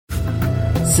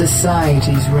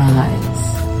Societies rise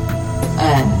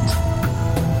and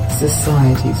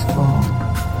societies fall.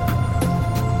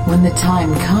 When the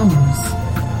time comes,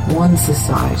 one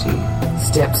society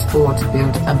steps forward to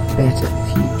build a better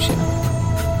future.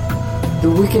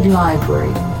 The Wicked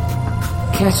Library,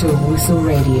 Kettle Whistle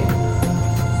Radio,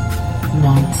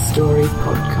 Night Story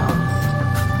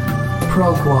Podcast,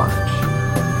 Prog Watch,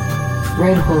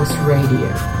 Red Horse Radio,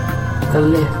 The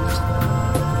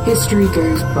Lift, History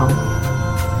Goes Bump,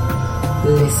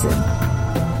 Listen,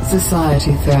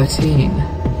 Society 13,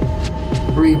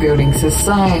 Rebuilding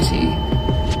Society,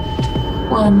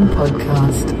 one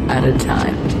podcast at a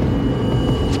time.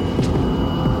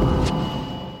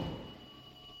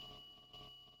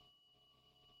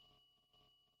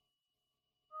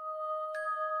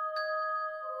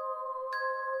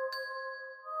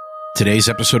 Today's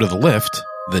episode of The Lift,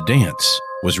 The Dance,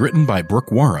 was written by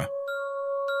Brooke Warra.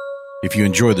 If you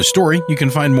enjoy the story, you can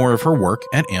find more of her work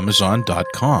at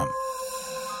Amazon.com.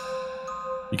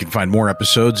 You can find more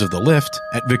episodes of The Lift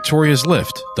at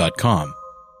victoriaslift.com.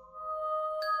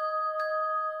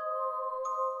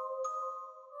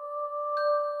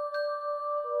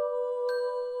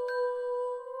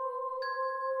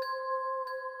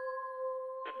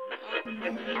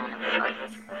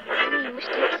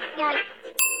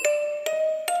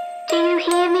 Do you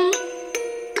hear me?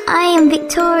 I am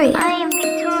Victoria.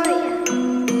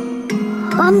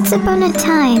 Once upon a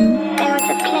time, there was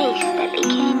a place that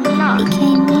became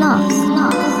lost.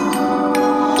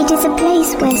 It is a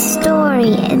place where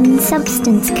story and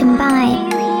substance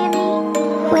combine,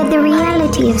 where the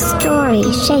reality of story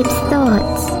shapes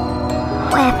thoughts,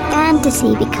 where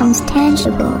fantasy becomes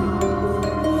tangible.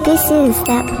 This is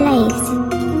that place.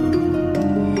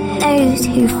 Those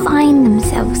who find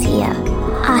themselves here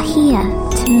are here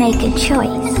to make a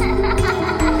choice.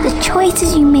 The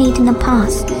choices you made in the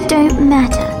past don't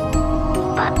matter,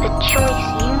 but the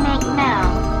choice you make now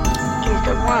is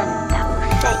the one that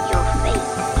will set your fate.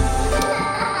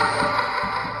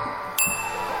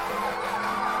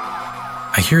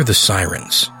 I hear the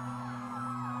sirens.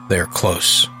 They are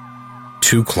close.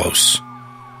 Too close.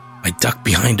 I duck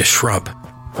behind a shrub,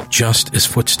 just as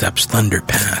footsteps thunder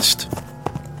past.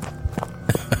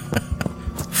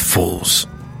 Fools.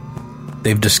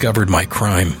 They've discovered my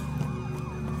crime.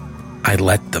 I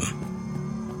let them.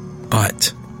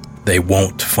 But they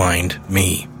won't find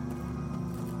me.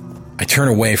 I turn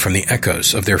away from the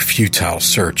echoes of their futile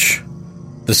search.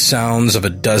 The sounds of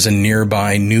a dozen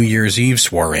nearby New Year's Eve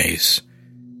soirees.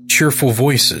 Cheerful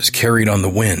voices carried on the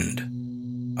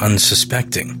wind,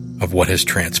 unsuspecting of what has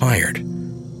transpired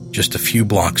just a few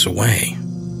blocks away,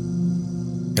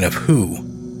 and of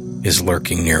who is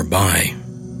lurking nearby.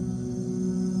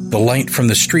 The light from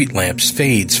the street lamps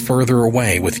fades further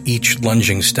away with each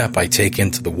lunging step I take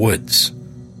into the woods.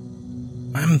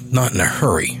 I'm not in a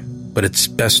hurry, but it's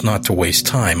best not to waste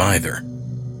time either.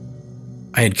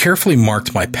 I had carefully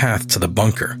marked my path to the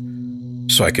bunker,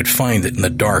 so I could find it in the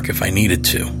dark if I needed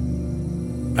to.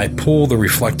 I pull the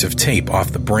reflective tape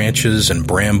off the branches and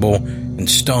bramble and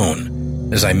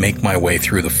stone as I make my way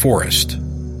through the forest.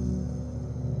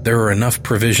 There are enough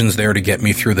provisions there to get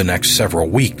me through the next several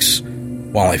weeks,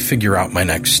 while I figure out my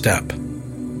next step.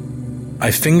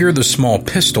 I finger the small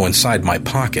pistol inside my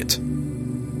pocket,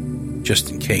 just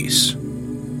in case.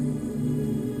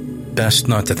 Best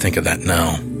not to think of that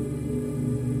now.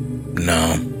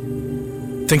 No.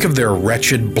 Think of their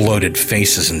wretched, bloated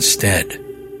faces instead.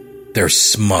 Their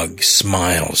smug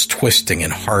smiles twisting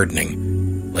and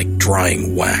hardening like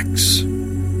drying wax.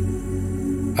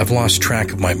 I've lost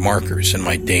track of my markers in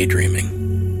my daydreaming.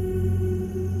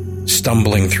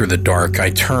 Stumbling through the dark,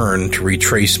 I turn to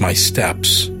retrace my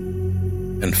steps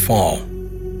and fall.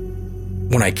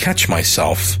 When I catch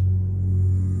myself,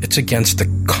 it's against a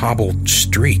cobbled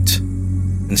street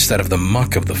instead of the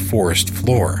muck of the forest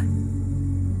floor.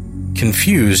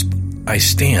 Confused, I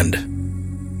stand,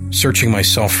 searching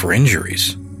myself for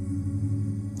injuries.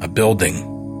 A building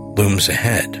looms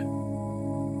ahead.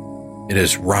 It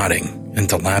is rotting and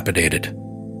dilapidated.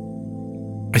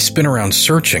 I spin around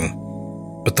searching,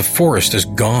 but the forest is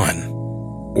gone,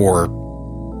 or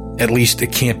at least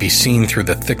it can't be seen through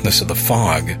the thickness of the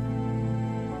fog.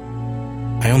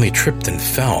 I only tripped and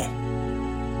fell,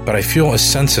 but I feel a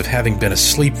sense of having been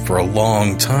asleep for a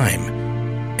long time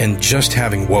and just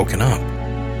having woken up.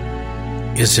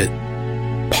 Is it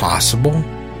possible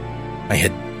I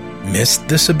had missed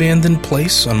this abandoned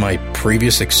place on my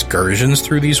previous excursions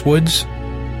through these woods?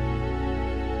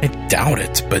 I doubt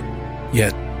it, but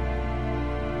yet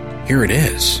here it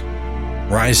is,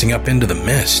 rising up into the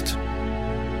mist.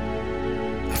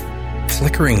 A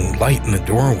flickering light in the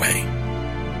doorway.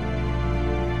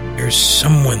 There's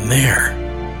someone there.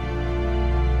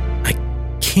 I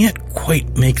can't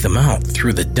quite make them out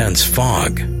through the dense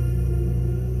fog.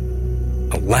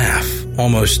 A laugh,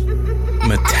 almost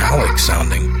metallic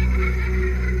sounding.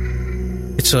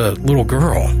 It's a little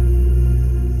girl.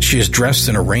 She is dressed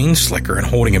in a rain slicker and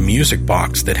holding a music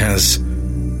box that has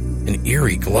an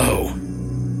eerie glow.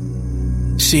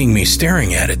 Seeing me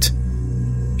staring at it,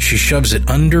 she shoves it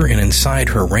under and inside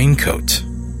her raincoat.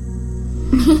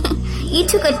 You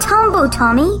took a tumble,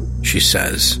 Tommy, she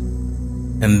says,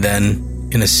 and then,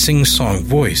 in a sing-song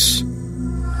voice,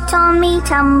 Tommy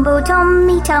tumble,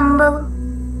 Tommy tumble.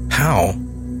 How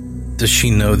does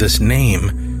she know this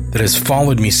name that has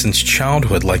followed me since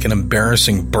childhood like an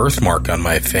embarrassing birthmark on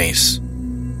my face?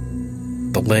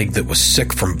 The leg that was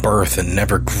sick from birth and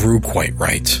never grew quite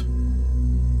right.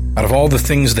 Out of all the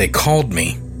things they called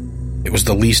me, it was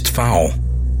the least foul,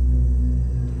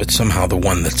 but somehow the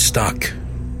one that stuck.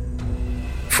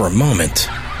 For a moment,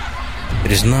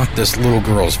 it is not this little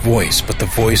girl's voice, but the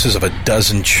voices of a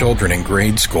dozen children in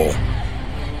grade school.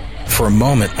 For a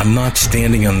moment, I'm not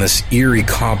standing on this eerie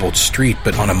cobbled street,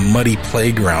 but on a muddy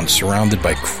playground surrounded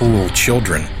by cruel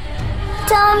children.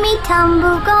 Tommy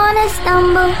tumble, gonna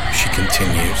stumble, she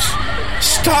continues.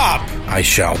 Stop! I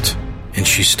shout, and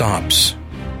she stops.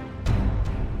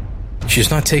 She is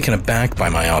not taken aback by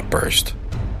my outburst,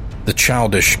 the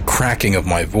childish cracking of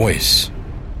my voice.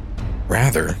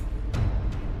 Rather,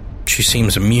 she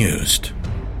seems amused.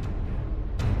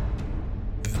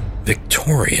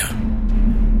 Victoria.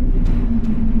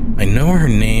 I know her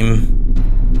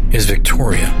name is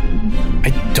Victoria.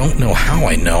 I don't know how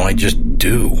I know, I just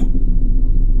do.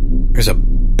 There's a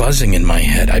buzzing in my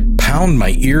head. I pound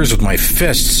my ears with my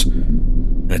fists,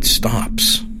 and it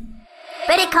stops.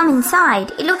 Better come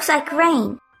inside, it looks like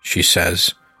rain, she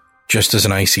says, just as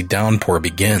an icy downpour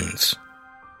begins.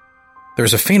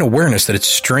 There's a faint awareness that it's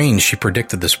strange she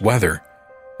predicted this weather,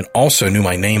 and also knew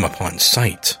my name upon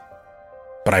sight.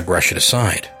 But I brush it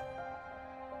aside.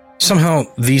 Somehow,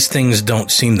 these things don't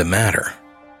seem to matter.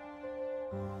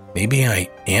 Maybe I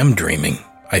am dreaming,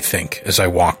 I think, as I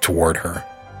walk toward her.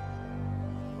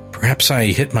 Perhaps I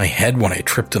hit my head when I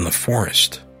tripped in the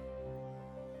forest.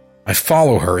 I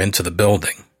follow her into the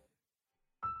building.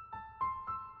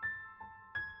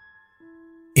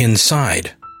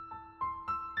 Inside,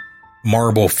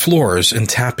 marble floors and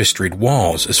tapestried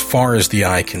walls as far as the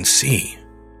eye can see.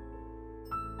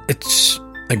 It's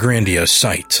a grandiose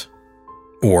sight.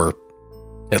 Or,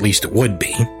 at least it would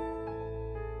be.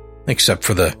 Except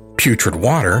for the putrid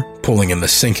water pulling in the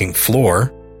sinking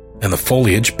floor, and the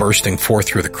foliage bursting forth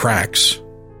through the cracks,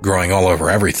 growing all over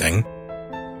everything.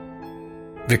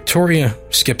 Victoria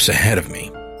skips ahead of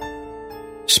me,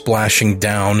 splashing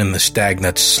down in the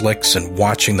stagnant slicks and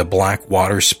watching the black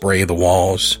water spray the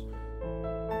walls.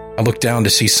 I look down to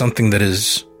see something that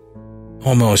is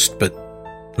almost, but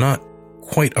not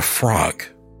quite a frog,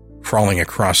 crawling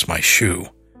across my shoe.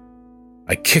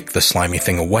 I kick the slimy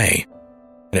thing away,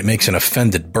 and it makes an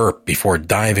offended burp before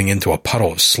diving into a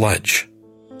puddle of sludge.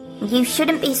 You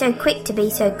shouldn't be so quick to be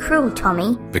so cruel,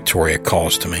 Tommy, Victoria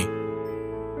calls to me.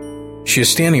 She is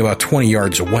standing about 20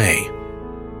 yards away,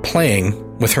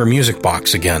 playing with her music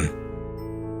box again.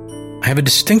 I have a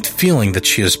distinct feeling that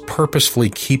she is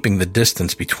purposefully keeping the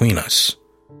distance between us.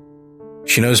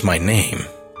 She knows my name.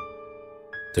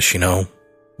 Does she know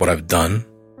what I've done?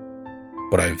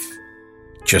 What I've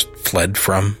just fled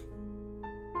from?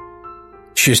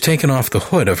 She has taken off the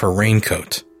hood of her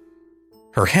raincoat.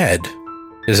 Her head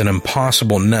is an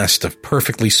impossible nest of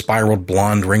perfectly spiraled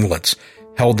blonde ringlets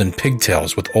held in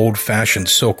pigtails with old-fashioned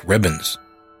silk ribbons.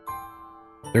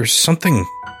 There's something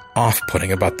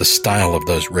off-putting about the style of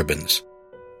those ribbons,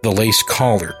 the lace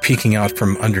collar peeking out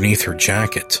from underneath her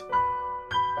jacket.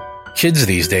 Kids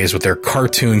these days with their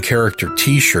cartoon character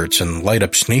t-shirts and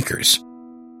light-up sneakers.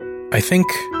 I think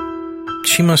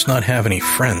she must not have any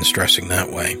friends dressing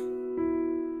that way.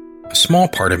 A small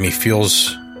part of me feels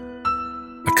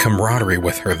a camaraderie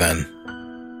with her then,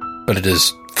 but it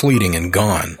is fleeting and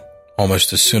gone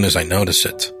almost as soon as I notice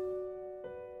it.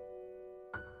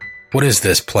 What is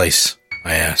this place?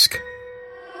 I ask.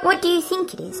 What do you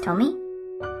think it is, Tommy?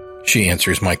 She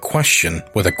answers my question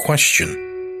with a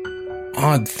question.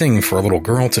 Odd thing for a little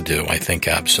girl to do, I think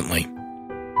absently.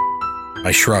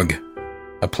 I shrug.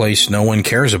 A place no one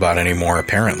cares about anymore,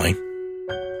 apparently.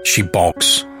 She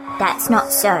balks. That's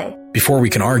not so. Before we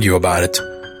can argue about it,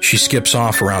 she skips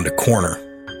off around a corner.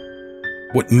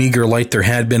 What meager light there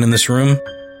had been in this room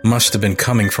must have been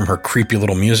coming from her creepy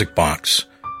little music box,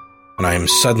 and I am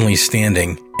suddenly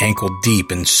standing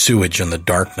ankle-deep in sewage in the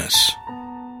darkness.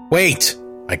 Wait!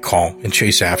 I call and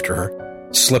chase after her.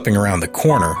 slipping around the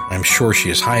corner I'm sure she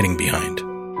is hiding behind.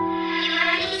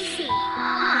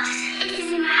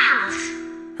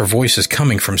 Her voice is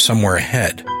coming from somewhere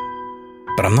ahead,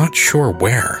 but I'm not sure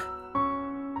where.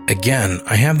 Again,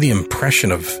 I have the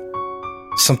impression of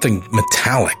something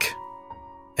metallic,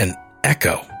 an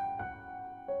echo.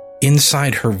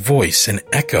 Inside her voice, an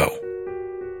echo.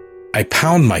 I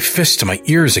pound my fist to my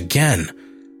ears again.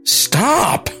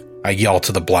 "Stop!" I yell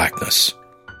to the blackness.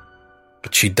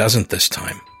 But she doesn't this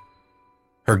time.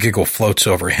 Her giggle floats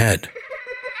overhead.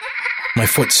 My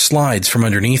foot slides from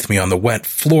underneath me on the wet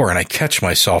floor, and I catch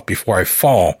myself before I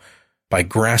fall by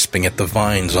grasping at the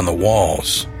vines on the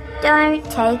walls. Don't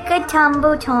take a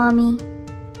tumble, Tommy.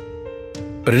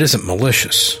 But it isn't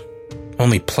malicious,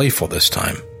 only playful this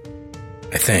time,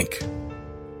 I think.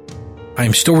 I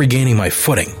am still regaining my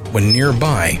footing when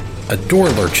nearby a door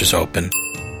lurches open,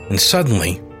 and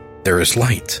suddenly there is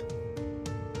light.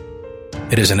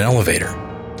 It is an elevator,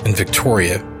 and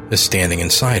Victoria is standing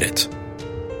inside it.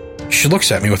 She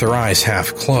looks at me with her eyes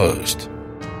half closed.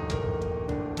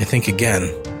 I think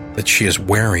again that she is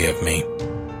wary of me.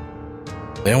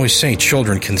 They always say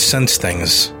children can sense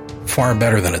things far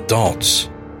better than adults.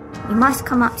 You must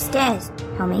come upstairs,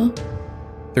 Tommy.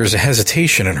 There's a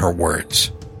hesitation in her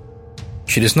words.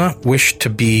 She does not wish to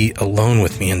be alone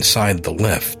with me inside the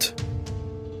lift.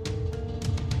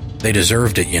 They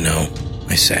deserved it, you know,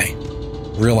 I say,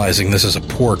 realizing this is a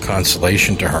poor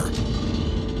consolation to her.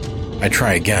 I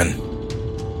try again.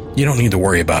 You don't need to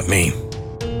worry about me.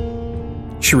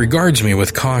 She regards me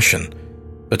with caution,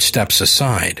 but steps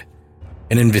aside,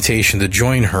 an invitation to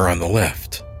join her on the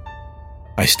lift.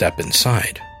 I step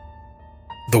inside.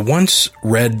 The once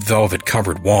red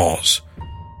velvet-covered walls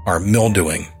are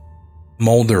mildewing,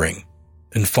 moldering,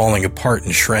 and falling apart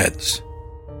in shreds.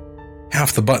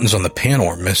 Half the buttons on the panel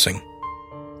are missing.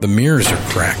 The mirrors are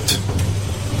cracked.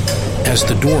 As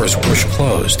the doors push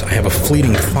closed, I have a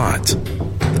fleeting thought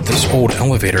that this old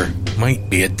elevator might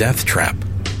be a death trap.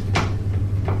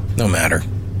 No matter.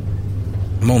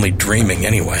 I'm only dreaming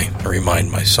anyway, I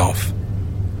remind myself.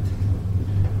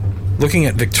 Looking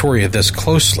at Victoria this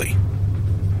closely,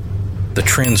 the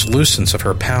translucence of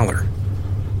her pallor,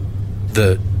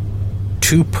 the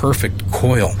too perfect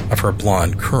coil of her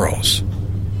blonde curls,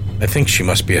 I think she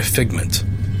must be a figment,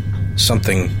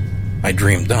 something I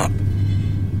dreamed up.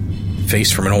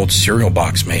 Face from an old cereal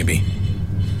box, maybe.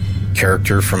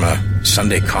 Character from a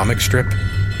Sunday comic strip.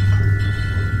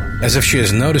 As if she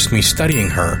has noticed me studying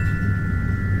her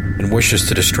and wishes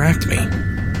to distract me,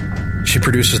 she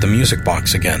produces the music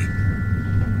box again.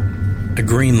 A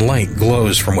green light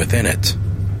glows from within it.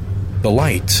 The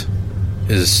light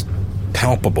is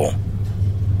palpable,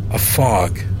 a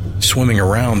fog swimming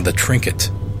around the trinket.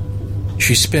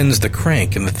 She spins the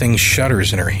crank and the thing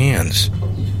shudders in her hands,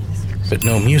 but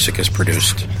no music is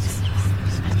produced.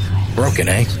 Broken,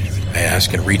 eh? I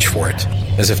ask and reach for it,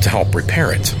 as if to help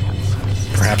repair it.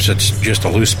 Perhaps it's just a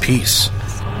loose piece.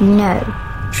 No.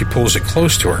 She pulls it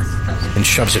close to her and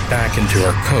shoves it back into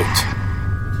her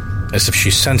coat, as if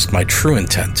she sensed my true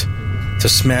intent, to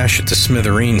smash it to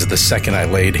smithereens the second I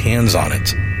laid hands on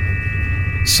it.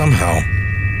 Somehow,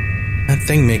 that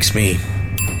thing makes me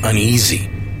uneasy,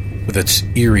 with its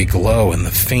eerie glow and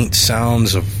the faint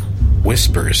sounds of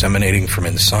whispers emanating from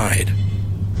inside.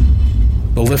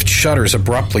 The lift shudders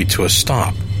abruptly to a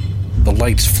stop, the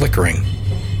lights flickering,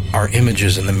 our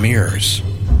images in the mirrors,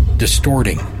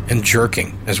 distorting and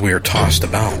jerking as we are tossed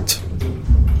about.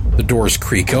 The doors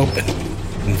creak open,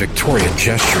 and Victoria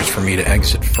gestures for me to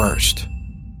exit first.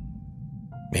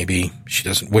 Maybe she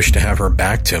doesn't wish to have her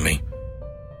back to me.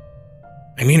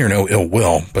 I mean her no ill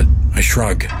will, but I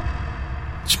shrug.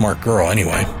 Smart girl,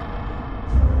 anyway.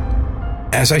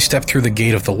 As I step through the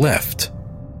gate of the lift,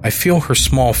 I feel her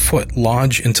small foot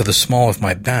lodge into the small of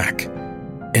my back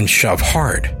and shove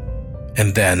hard,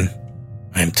 and then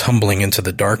I am tumbling into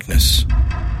the darkness.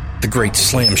 The grate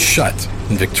slams shut,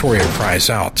 and Victoria cries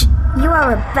out, You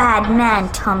are a bad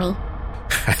man, Tommy.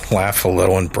 I laugh a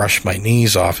little and brush my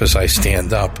knees off as I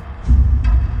stand up.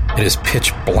 It is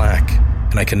pitch black,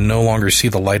 and I can no longer see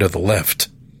the light of the lift.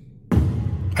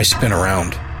 I spin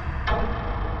around.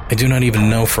 I do not even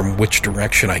know from which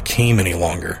direction I came any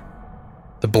longer.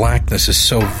 The blackness is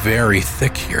so very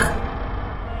thick here.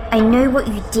 I know what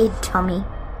you did, Tommy.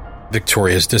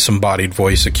 Victoria's disembodied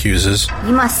voice accuses.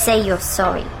 You must say you're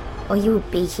sorry, or you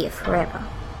will be here forever.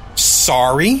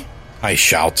 Sorry? I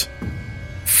shout.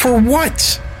 For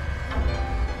what?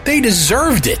 They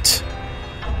deserved it.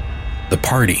 The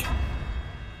party.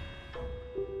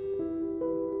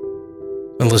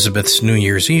 Elizabeth's New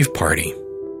Year's Eve party.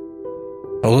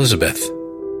 Elizabeth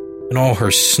and all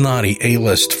her snotty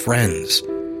A-list friends,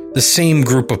 the same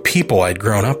group of people I'd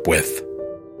grown up with.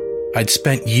 I'd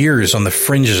spent years on the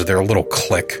fringes of their little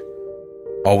clique,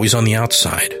 always on the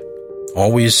outside,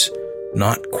 always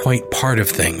not quite part of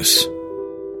things.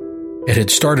 It had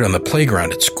started on the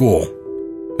playground at school,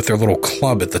 with their little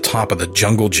club at the top of the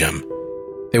jungle gym.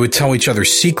 They would tell each other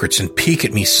secrets and peek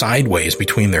at me sideways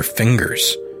between their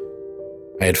fingers.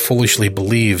 I had foolishly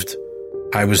believed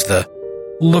I was the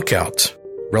lookout,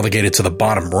 relegated to the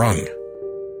bottom rung.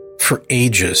 For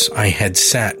ages, I had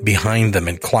sat behind them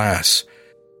in class,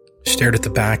 stared at the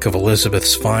back of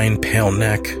Elizabeth's fine, pale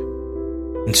neck,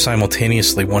 and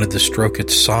simultaneously wanted to stroke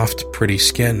its soft, pretty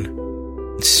skin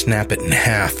and snap it in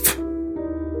half.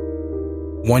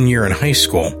 1 year in high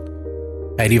school,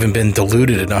 I'd even been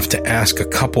deluded enough to ask a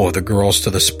couple of the girls to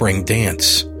the spring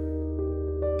dance.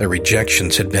 Their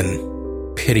rejections had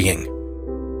been pitying,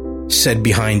 said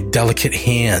behind delicate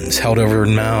hands held over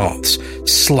mouths,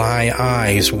 sly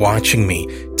eyes watching me,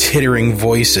 tittering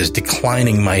voices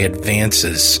declining my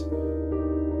advances.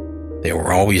 They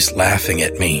were always laughing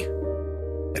at me,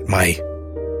 at my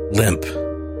limp,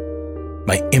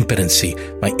 my impotency,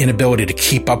 my inability to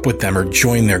keep up with them or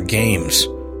join their games.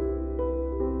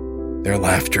 Their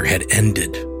laughter had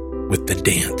ended with the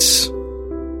dance.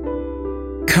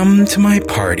 "Come to my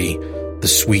party," the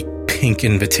sweet pink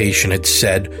invitation had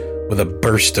said with a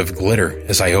burst of glitter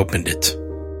as I opened it.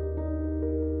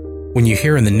 When you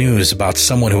hear in the news about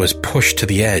someone who is pushed to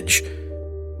the edge,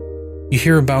 you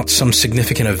hear about some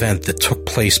significant event that took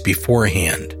place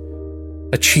beforehand.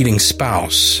 A cheating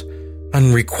spouse,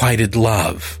 unrequited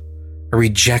love, a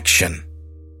rejection.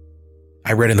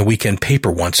 I read in the weekend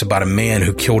paper once about a man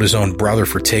who killed his own brother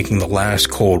for taking the last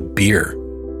cold beer.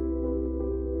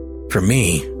 For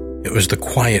me, it was the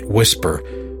quiet whisper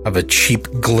of a cheap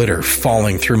glitter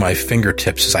falling through my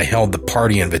fingertips as I held the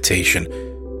party invitation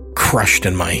crushed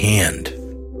in my hand.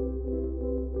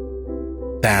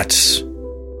 That's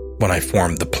when I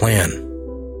formed the plan.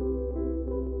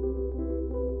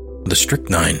 The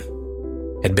strychnine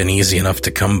had been easy enough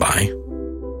to come by.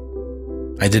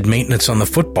 I did maintenance on the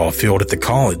football field at the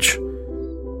college,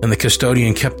 and the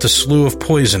custodian kept a slew of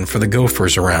poison for the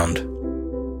gophers around.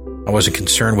 I wasn't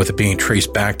concerned with it being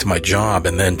traced back to my job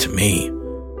and then to me.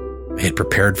 I had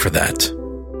prepared for that.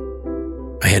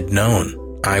 I had known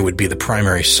I would be the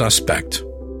primary suspect.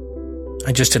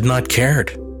 I just had not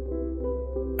cared.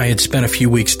 I had spent a few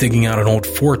weeks digging out an old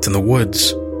fort in the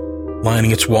woods,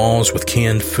 lining its walls with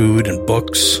canned food and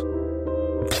books,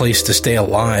 a place to stay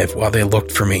alive while they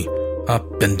looked for me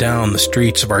up and down the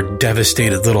streets of our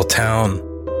devastated little town.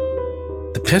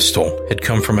 The pistol had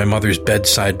come from my mother's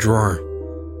bedside drawer.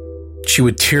 She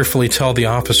would tearfully tell the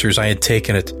officers I had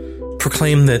taken it,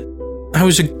 proclaim that I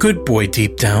was a good boy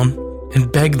deep down,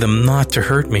 and beg them not to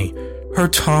hurt me,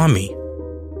 hurt Tommy.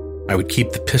 I would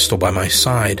keep the pistol by my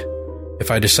side if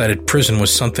I decided prison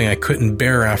was something I couldn't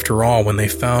bear after all when they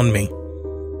found me.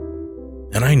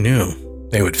 And I knew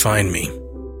they would find me.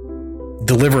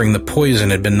 Delivering the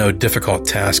poison had been no difficult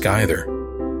task either.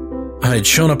 I had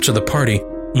shown up to the party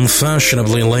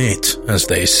fashionably late, as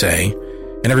they say,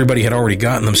 and everybody had already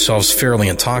gotten themselves fairly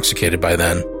intoxicated by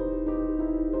then.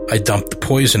 I dumped the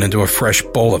poison into a fresh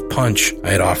bowl of punch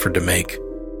I had offered to make,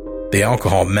 the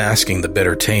alcohol masking the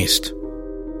bitter taste.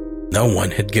 No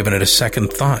one had given it a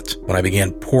second thought when I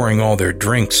began pouring all their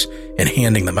drinks and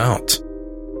handing them out.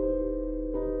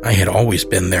 I had always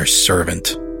been their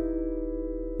servant.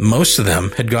 Most of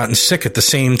them had gotten sick at the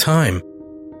same time.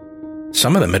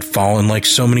 Some of them had fallen like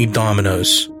so many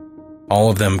dominoes, all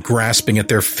of them grasping at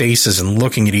their faces and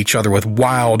looking at each other with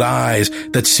wild eyes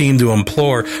that seemed to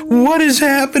implore, "What is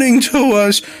happening to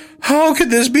us? How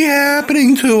could this be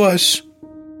happening to us?"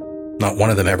 Not one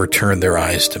of them ever turned their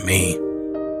eyes to me.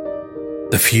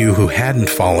 The few who hadn't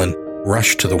fallen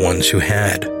rushed to the ones who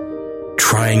had,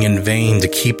 trying in vain to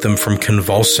keep them from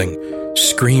convulsing,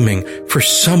 screaming for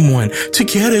someone to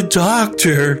get a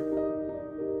doctor.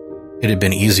 It had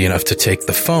been easy enough to take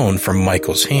the phone from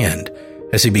Michael's hand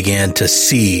as he began to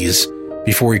seize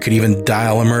before he could even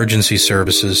dial emergency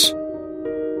services.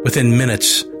 Within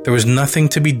minutes, there was nothing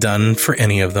to be done for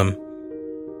any of them.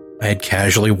 I had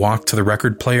casually walked to the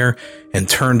record player and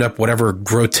turned up whatever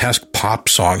grotesque pop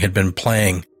song had been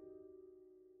playing.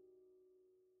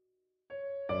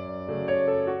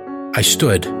 I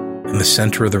stood in the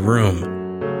center of the room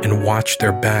and watched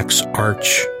their backs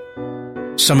arch,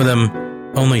 some of them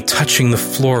only touching the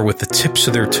floor with the tips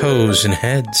of their toes and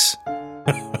heads.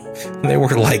 They were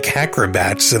like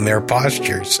acrobats in their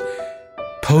postures,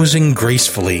 posing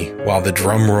gracefully while the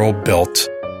drum roll built,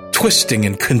 twisting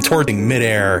and contorting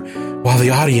midair while the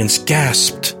audience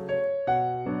gasped.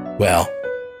 Well,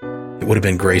 it would have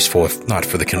been graceful if not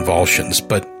for the convulsions,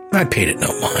 but I paid it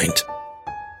no mind.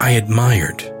 I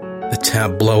admired the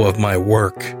tableau of my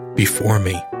work before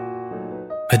me.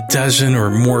 A dozen or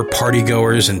more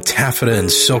partygoers in taffeta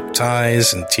and silk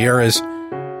ties and tiaras,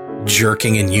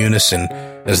 jerking in unison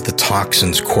as the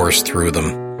toxins coursed through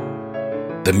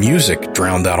them. The music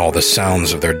drowned out all the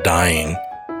sounds of their dying.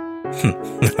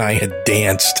 I had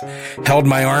danced, held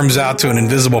my arms out to an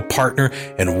invisible partner,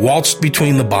 and waltzed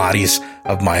between the bodies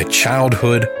of my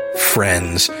childhood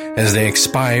friends as they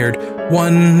expired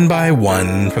one by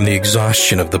one from the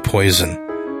exhaustion of the poison.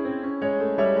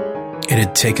 It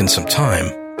had taken some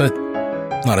time, but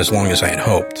not as long as I had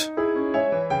hoped.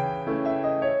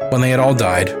 When they had all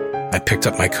died, I picked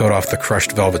up my coat off the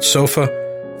crushed velvet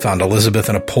sofa, found Elizabeth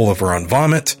in a pool of her own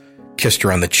vomit, kissed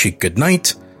her on the cheek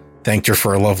goodnight, thanked her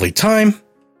for a lovely time,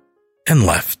 and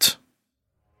left.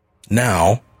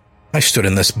 Now, I stood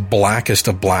in this blackest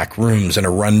of black rooms in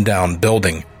a rundown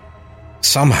building,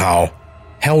 somehow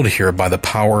held here by the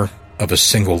power of a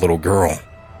single little girl.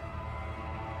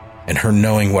 And her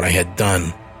knowing what I had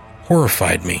done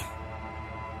horrified me.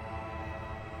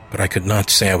 But I could not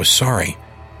say I was sorry,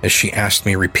 as she asked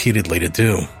me repeatedly to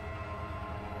do.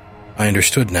 I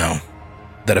understood now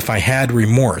that if I had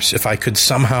remorse, if I could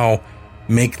somehow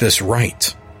make this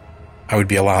right, I would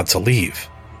be allowed to leave.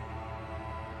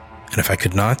 And if I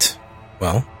could not,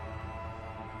 well,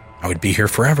 I would be here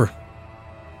forever.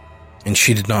 And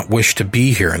she did not wish to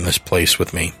be here in this place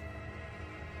with me.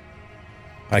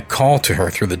 I called to her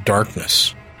through the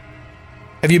darkness.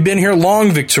 "Have you been here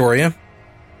long, Victoria?"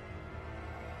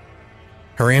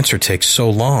 Her answer takes so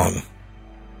long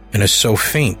and is so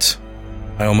faint,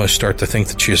 I almost start to think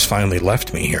that she has finally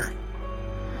left me here.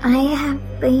 I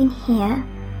have been here.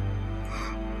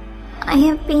 I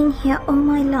have been here all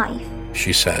my life,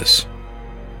 she says.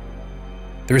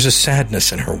 There is a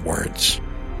sadness in her words.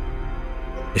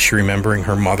 Is she remembering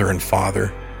her mother and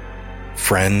father,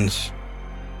 friends,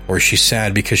 or is she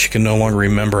sad because she can no longer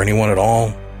remember anyone at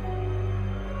all?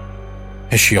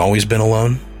 Has she always been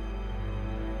alone?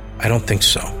 I don't think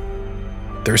so.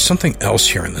 There is something else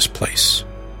here in this place.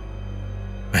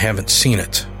 I haven't seen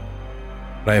it,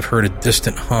 but I have heard a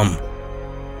distant hum,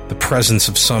 the presence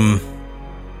of some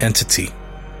entity,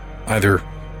 either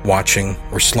watching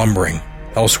or slumbering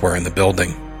elsewhere in the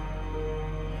building.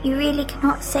 You really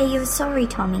cannot say you're sorry,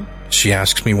 Tommy? She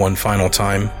asks me one final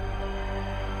time.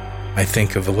 I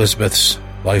think of Elizabeth's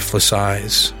lifeless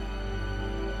eyes,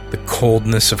 the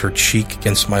coldness of her cheek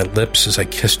against my lips as I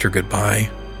kissed her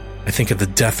goodbye. I think of the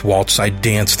death waltz I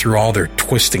danced through all their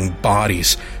twisting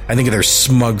bodies. I think of their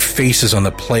smug faces on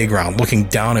the playground looking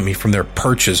down at me from their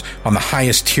perches on the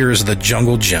highest tiers of the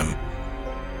jungle gym.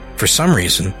 For some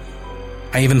reason,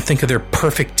 I even think of their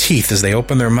perfect teeth as they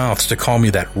open their mouths to call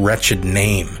me that wretched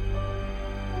name.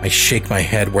 I shake my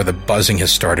head where the buzzing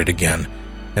has started again,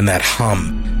 and that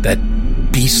hum,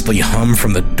 that beastly hum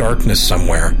from the darkness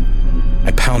somewhere.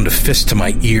 I pound a fist to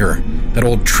my ear, that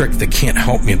old trick that can't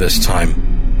help me this time.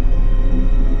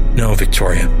 No,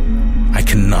 Victoria, I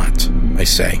cannot, I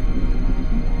say.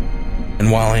 And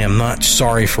while I am not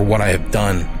sorry for what I have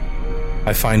done,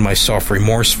 I find myself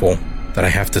remorseful that I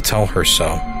have to tell her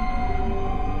so.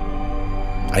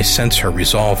 I sense her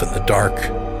resolve in the dark.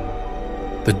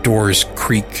 The doors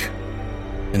creak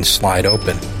and slide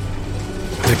open.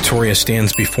 Victoria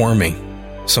stands before me,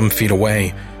 some feet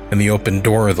away, in the open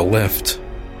door of the lift.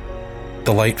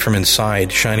 The light from inside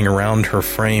shining around her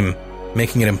frame,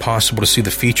 making it impossible to see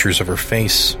the features of her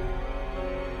face.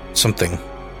 Something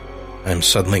I am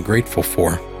suddenly grateful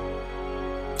for.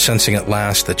 Sensing at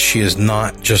last that she is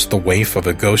not just the waif of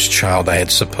a ghost child I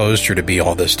had supposed her to be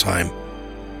all this time,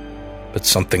 but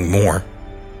something more.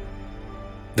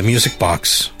 The music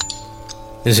box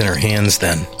is in her hands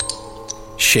then,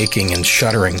 shaking and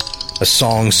shuddering, a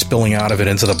song spilling out of it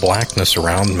into the blackness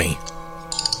around me.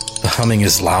 The humming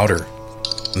is louder,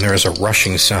 and there is a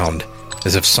rushing sound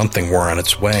as if something were on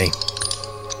its way.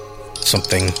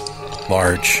 Something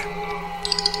large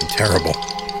and terrible.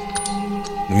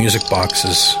 The music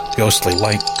box's ghostly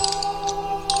light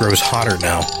grows hotter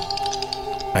now.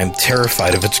 I am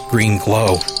terrified of its green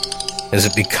glow as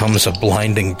it becomes a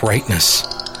blinding brightness.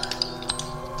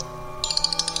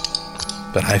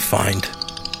 But I find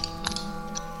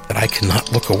that I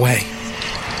cannot look away.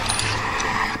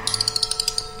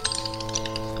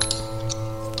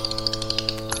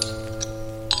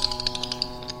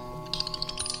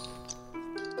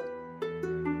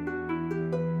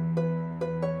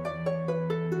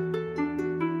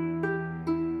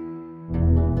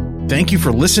 Thank you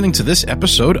for listening to this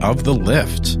episode of The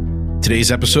Lift. Today's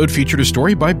episode featured a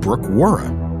story by Brooke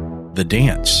Warra, The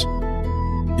Dance.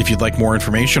 If you'd like more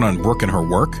information on Brooke and her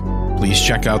work, Please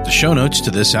check out the show notes to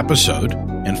this episode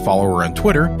and follow her on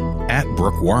Twitter at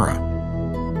Brooke Warra.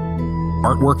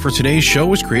 Artwork for today's show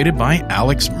was created by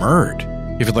Alex Murd.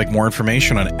 If you'd like more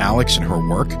information on Alex and her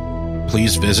work,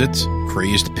 please visit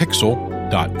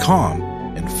crazedpixel.com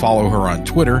and follow her on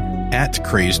Twitter at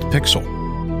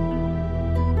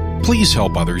crazedpixel. Please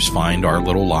help others find our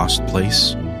little lost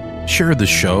place. Share the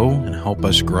show and help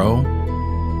us grow.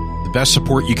 The best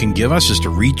support you can give us is to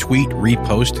retweet,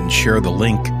 repost, and share the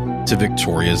link to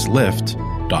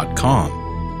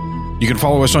victoriaslift.com. You can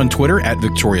follow us on Twitter at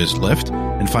victoriaslift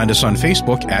and find us on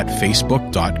Facebook at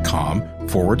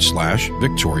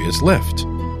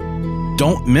facebook.com/victoriaslift.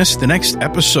 Don't miss the next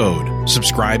episode.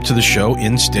 Subscribe to the show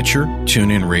in Stitcher,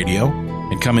 TuneIn Radio,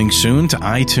 and coming soon to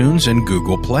iTunes and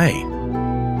Google Play.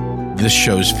 This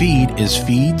show's feed is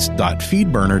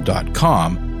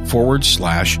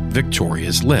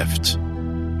feeds.feedburner.com/victoriaslift.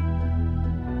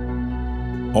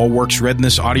 All works read in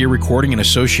this audio recording and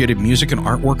associated music and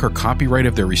artwork are copyright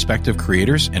of their respective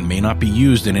creators and may not be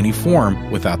used in any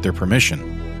form without their permission.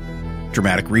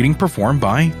 Dramatic reading performed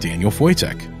by Daniel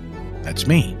Foytek. That's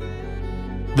me.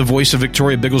 The voice of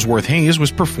Victoria Bigglesworth Hayes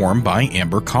was performed by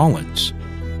Amber Collins.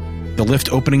 The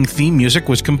Lift opening theme music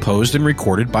was composed and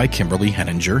recorded by Kimberly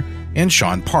Henninger and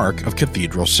Sean Park of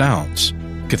Cathedral Sounds,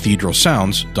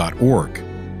 cathedralsounds.org.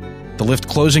 The Lift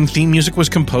closing theme music was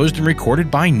composed and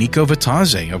recorded by Nico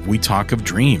Vitazze of We Talk of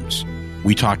Dreams,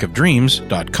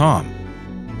 wetalkofdreams.com.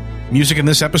 Music in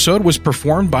this episode was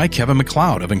performed by Kevin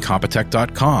MacLeod of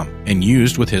Incompetech.com and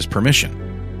used with his permission.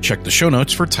 Check the show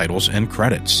notes for titles and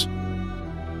credits.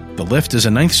 The Lift is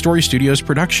a Ninth Story Studios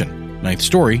production,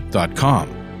 ninthstory.com.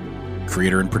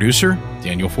 Creator and producer,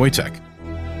 Daniel Foytek.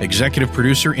 Executive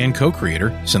producer and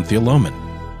co-creator, Cynthia Lohman.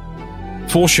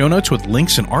 Full show notes with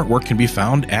links and artwork can be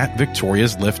found at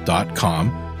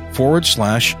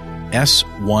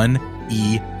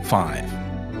victoriaslift.com/S1E5.